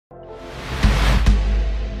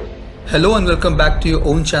Hello and welcome back to your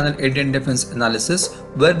own channel Indian Defense Analysis,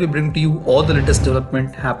 where we bring to you all the latest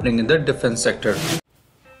development happening in the defense sector.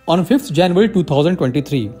 On 5th January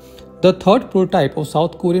 2023, the third prototype of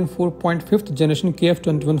South Korean 4.5th generation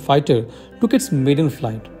KF-21 fighter took its maiden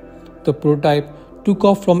flight. The prototype took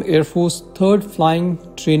off from Air Force 3rd Flying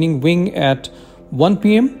Training Wing at 1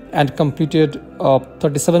 p.m. and completed a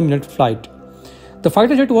 37-minute flight. The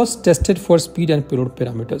fighter jet was tested for speed and payload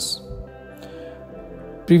parameters.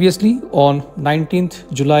 Previously, on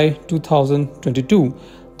 19th July 2022,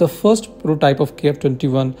 the first prototype of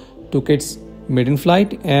KF-21 took its maiden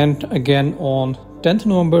flight, and again on 10th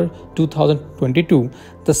November 2022,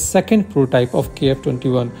 the second prototype of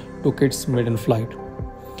KF-21 took its maiden flight.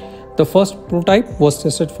 The first prototype was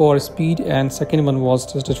tested for speed and second one was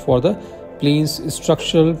tested for the plane's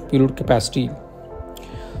structural payload capacity.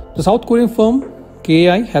 The South Korean firm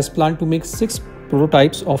KAI has planned to make 6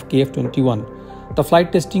 prototypes of KF-21. The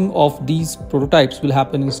flight testing of these prototypes will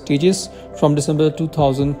happen in stages from December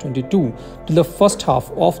 2022 till the first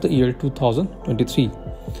half of the year 2023.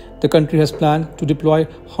 The country has planned to deploy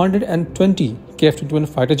 120 KF-21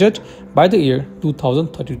 fighter jets by the year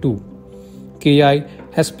 2032. KAI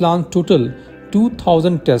has planned total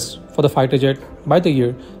 2,000 tests for the fighter jet by the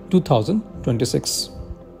year 2026.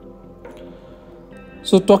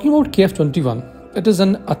 So talking about KF-21, it is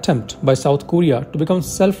an attempt by South Korea to become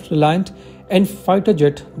self-reliant in fighter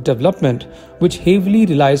jet development, which heavily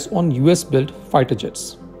relies on US-built fighter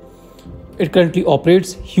jets. It currently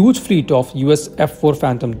operates huge fleet of US F-4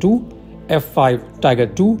 Phantom II, F-5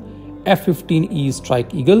 Tiger II, F-15E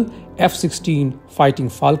Strike Eagle, F-16 Fighting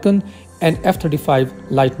Falcon, and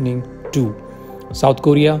F-35 Lightning II. South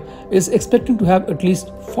Korea is expecting to have at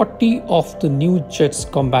least 40 of the new jets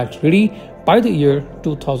combat ready by the year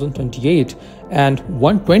 2028 and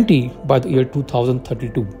 120 by the year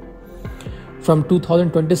 2032. From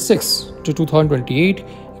 2026 to 2028,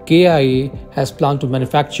 KIA has planned to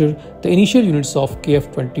manufacture the initial units of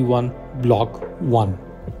KF-21 Block 1.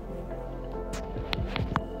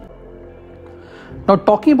 Now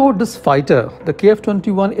talking about this fighter, the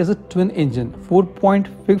KF-21 is a twin-engine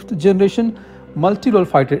 4.5th generation multi-role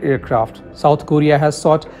fighter aircraft. South Korea has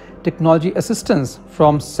sought technology assistance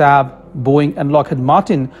from Saab, Boeing and Lockheed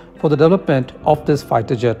Martin for the development of this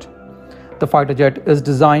fighter jet. The fighter jet is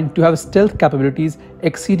designed to have stealth capabilities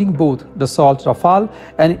exceeding both Dassault Rafale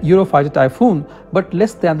and Eurofighter Typhoon, but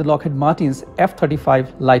less than the Lockheed Martin's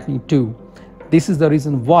F-35 Lightning II. This is the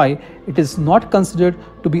reason why it is not considered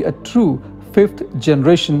to be a true 5th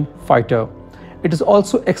generation fighter. It is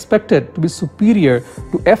also expected to be superior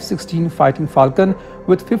to F-16 Fighting Falcon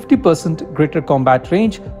with 50% greater combat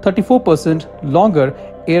range, 34% longer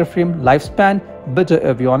airframe lifespan, better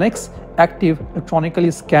avionics, active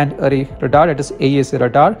electronically scanned array radar, that is AESA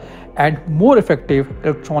radar, and more effective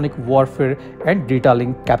electronic warfare and data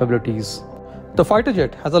link capabilities. The fighter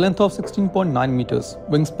jet has a length of 16.9 meters,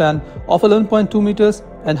 wingspan of 11.2 meters,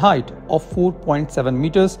 and height of 4.7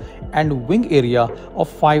 meters, and wing area of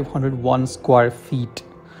 501 square feet.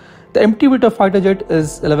 The empty weight of fighter jet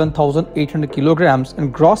is 11,800 kilograms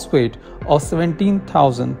and gross weight of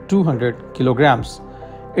 17,200 kilograms.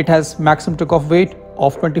 It has maximum takeoff weight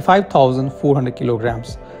of 25,400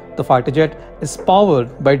 kilograms. The fighter jet is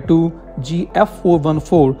powered by two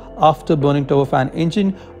GF414 afterburning turbofan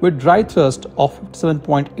engine with dry thrust of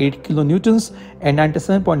 7.8 kilonewtons and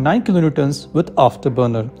 97.9 kilonewtons with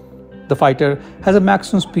afterburner. The fighter has a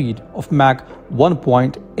maximum speed of Mach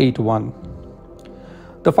 1.81.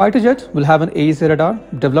 The fighter jet will have an AESA radar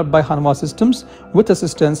developed by Hanwha Systems with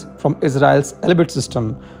assistance from Israel's Elbit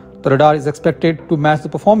system. The radar is expected to match the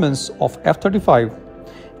performance of F-35.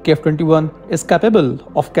 KF-21 is capable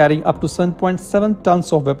of carrying up to 7.7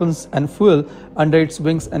 tons of weapons and fuel under its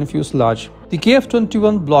wings and fuselage. The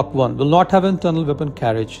KF-21 Block 1 will not have internal weapon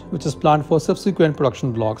carriage, which is planned for subsequent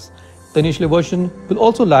production blocks. The initial version will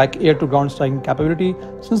also lack air-to-ground striking capability,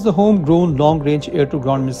 since the homegrown long-range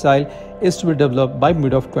air-to-ground missile is to be developed by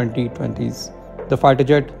mid of 2020s. The fighter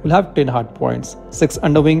jet will have 10 hardpoints, 6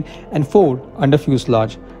 under wing and 4 under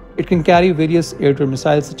fuselage. It can carry various air-to-air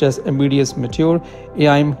missiles such as MBDS Meteor,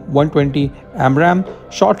 AIM-120 AMRAAM,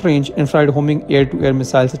 short-range infrared homing air-to-air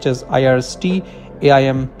missiles such as IRST,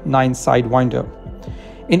 AIM-9 Sidewinder.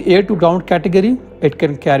 In air-to-ground category, it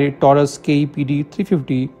can carry Taurus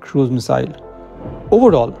KEPD-350 cruise missile.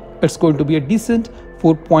 Overall, it's going to be a decent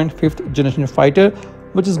 4.5th generation fighter,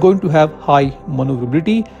 which is going to have high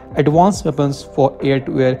maneuverability, advanced weapons for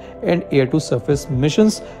air-to-air and air-to-surface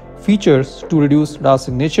missions, features to reduce radar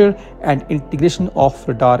signature, and integration of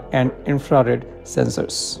radar and infrared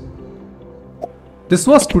sensors. This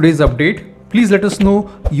was today's update. Please let us know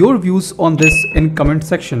your views on this in comment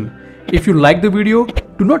section. If you like the video,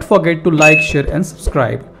 do not forget to like, share and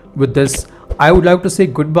subscribe. With this, I would like to say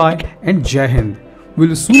goodbye and Jai Hind.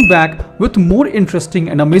 We'll soon back with more interesting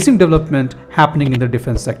and amazing development happening in the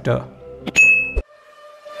defense sector.